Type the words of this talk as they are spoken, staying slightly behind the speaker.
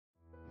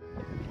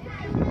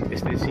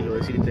Este es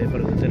Siloé, Siloé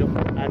para un entero,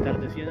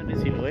 atardeciendo en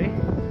Siloé.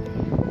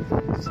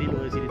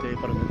 Siloé, Siloé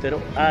para un entero,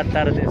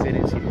 atardecer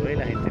en Siloé,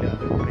 la gente le va a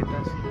dar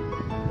cometas.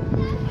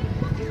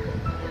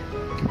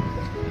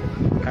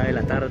 Cae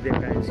la tarde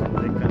acá en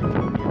Siloé,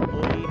 California.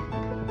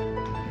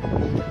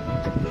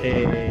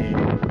 Hoy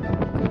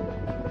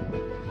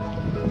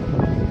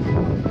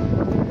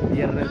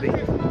viernes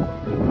 20.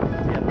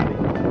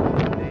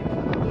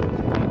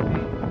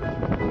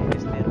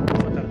 Este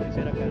hermoso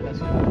atardecer acá en la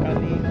ciudad de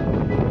Cali.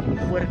 Un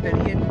fuerte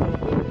viento.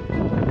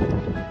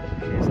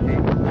 Este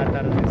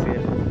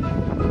atardecer.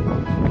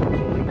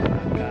 Hoy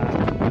acá.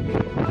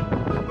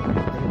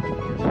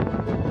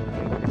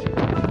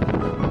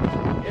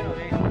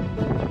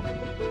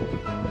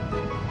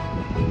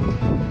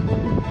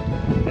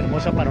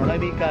 Hermosa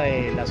panorámica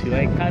de la ciudad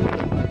de Cali,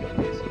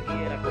 y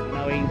de la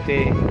comuna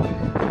 20,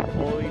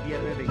 hoy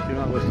viernes 21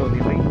 de agosto de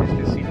 2020,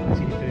 este es Siloé,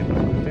 Siloé de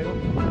Puerto.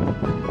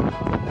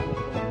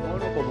 Como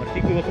mono, como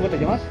Artico. ¿Y vos cómo te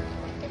llamas?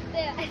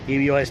 Esteban. Y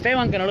Viejo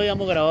Esteban, que no lo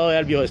habíamos grabado ya,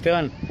 el Viejo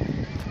Esteban.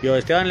 Viejo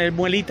Esteban lee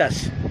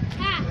muelitas.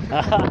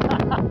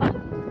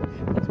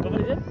 ¿Cómo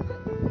dice?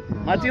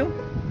 ¿Matthew?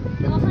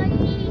 Ojo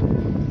ahí.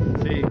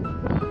 Sí.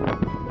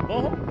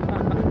 ¿Ojo?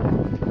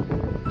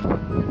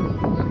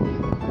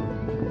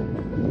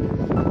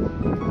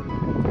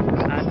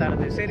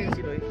 Atardecer en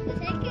Siloé.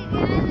 ¿Sabes que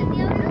quedan los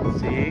diablos?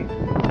 Sí.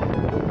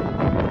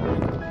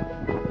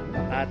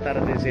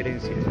 Atardecer en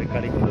Siloé,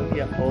 Cali,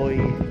 Colombia.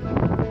 Hoy.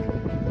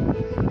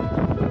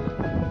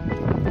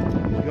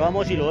 Yo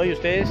amo Siloé, ¿y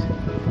ustedes?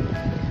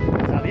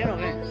 ¿Sabían o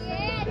qué?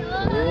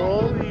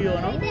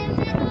 Obvio, ¿no? De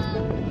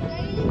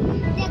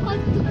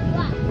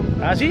Cortuluá.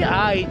 Ah, sí,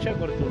 ah, hincha de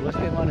Cortuluá,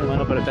 este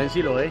hermano, pero está en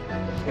Siloé.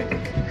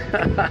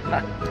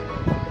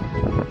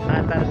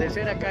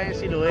 Atardecer acá en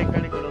Siloé,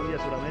 Cali, Colombia,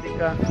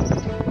 Sudamérica.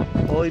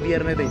 Hoy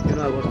viernes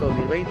 21 de agosto de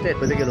 2020,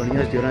 después de que los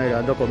niños estuvieron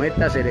navegando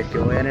cometas, se les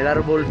quedó allá en el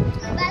árbol.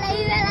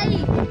 Dale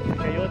ahí.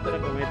 Cayó otra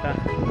cometa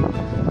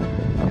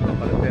en la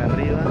parte de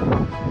arriba.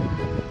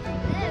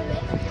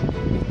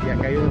 Y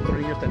acá hay otros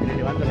niños también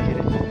elevándola,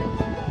 ¿quieren?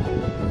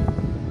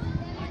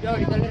 Yo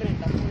ahorita le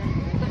rentamos.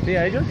 ¿Sí,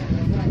 a ellos?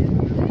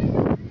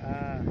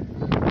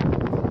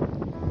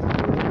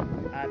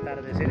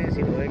 Atardecer en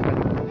Siloé,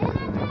 Cali.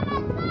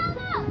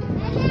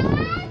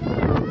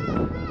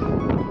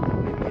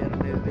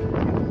 Viernes 21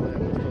 de agosto de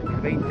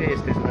 2020,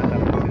 este es un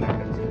atardecer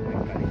acá en Siloé,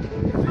 Cali.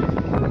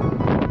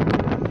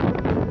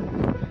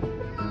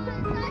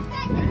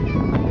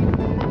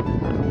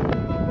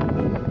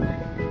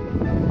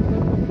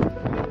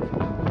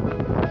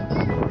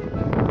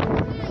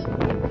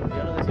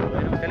 Diablos de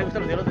Siloé, ¿no? ¿A usted le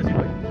gustan los diablos de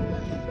Siloé?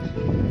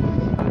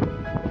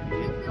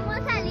 ¿Cómo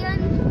salió en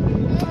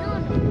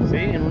uno? ¿Sí?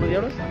 ¿En unos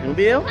diablos? ¿En un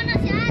video?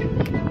 Conocer.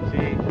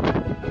 Sí.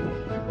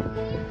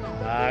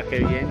 Ah, qué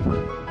bien.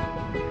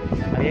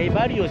 Ahí hay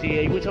varios y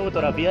hay muchas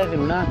fotografías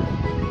en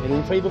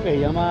un Facebook que se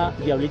llama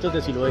Diablitos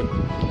de Siloé.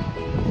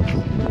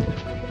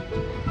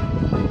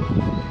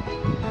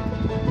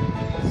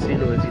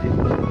 Siloé.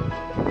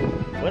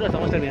 Bueno,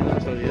 estamos terminando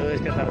nuestro video de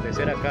este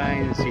atardecer acá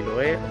en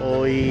Siloé.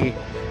 Hoy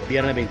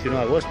viernes 21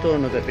 de agosto.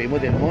 Nos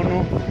despedimos del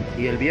mono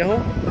y del viejo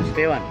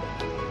Esteban.